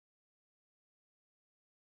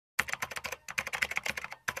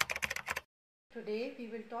Today we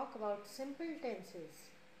will talk about simple tenses.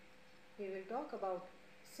 We will talk about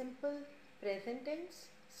simple present tense,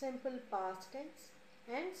 simple past tense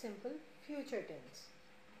and simple future tense.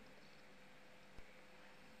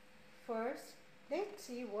 First, let's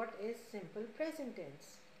see what is simple present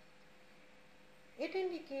tense. It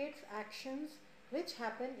indicates actions which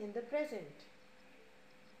happen in the present.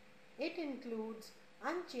 It includes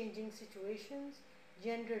unchanging situations,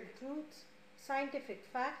 general truths, scientific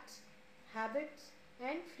facts, habits,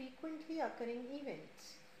 and frequently occurring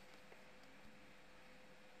events.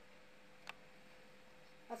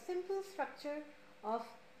 A simple structure of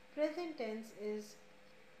present tense is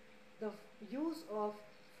the use of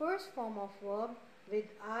first form of verb with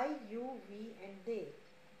I, you, we and they.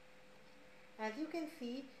 As you can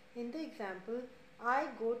see in the example, I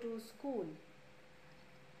go to school.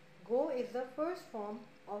 Go is the first form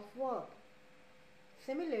of verb.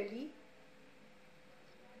 Similarly,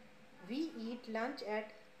 we eat lunch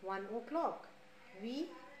at 1 o'clock. We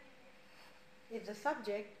is the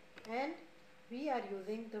subject and we are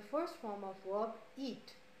using the first form of verb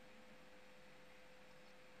eat.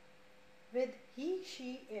 With he,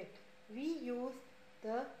 she, it, we use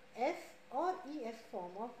the S or ES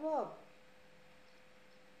form of verb.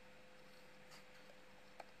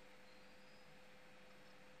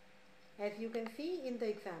 As you can see in the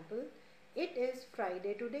example, it is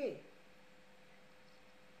Friday today.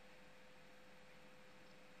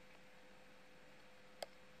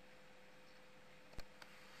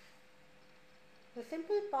 The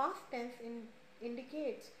simple past tense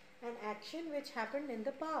indicates an action which happened in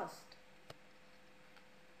the past.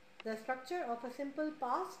 The structure of a simple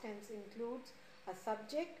past tense includes a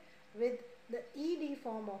subject with the ed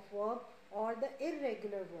form of verb or the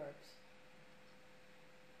irregular verbs.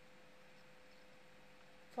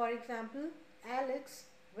 For example, Alex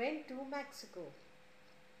went to Mexico.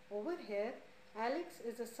 Over here, Alex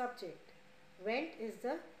is the subject. Went is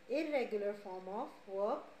the irregular form of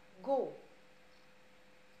verb go.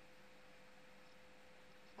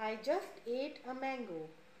 I just ate a mango.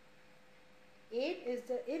 Ate is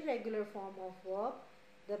the irregular form of verb.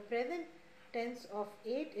 The present tense of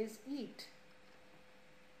ate is eat.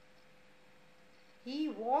 He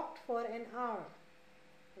walked for an hour.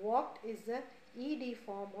 Walked is the ed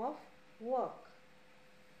form of work.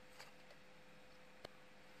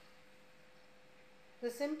 The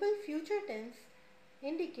simple future tense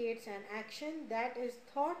indicates an action that is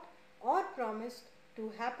thought or promised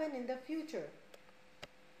to happen in the future.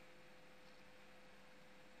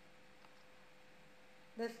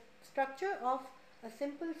 The structure of a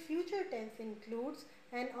simple future tense includes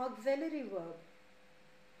an auxiliary verb.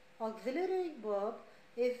 Auxiliary verb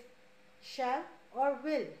is shall or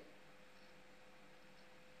will.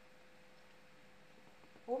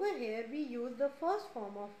 Over here we use the first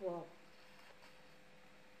form of verb.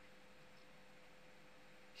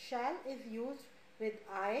 Shall is used with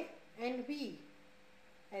I and we.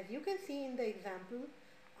 As you can see in the example,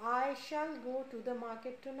 I shall go to the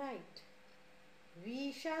market tonight.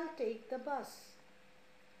 We shall take the bus.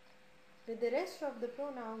 With the rest of the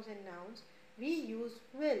pronouns and nouns, we use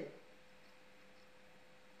will.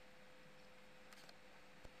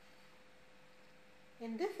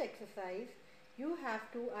 In this exercise, you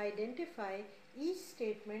have to identify each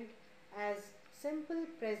statement as simple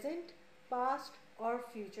present, past or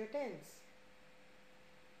future tense.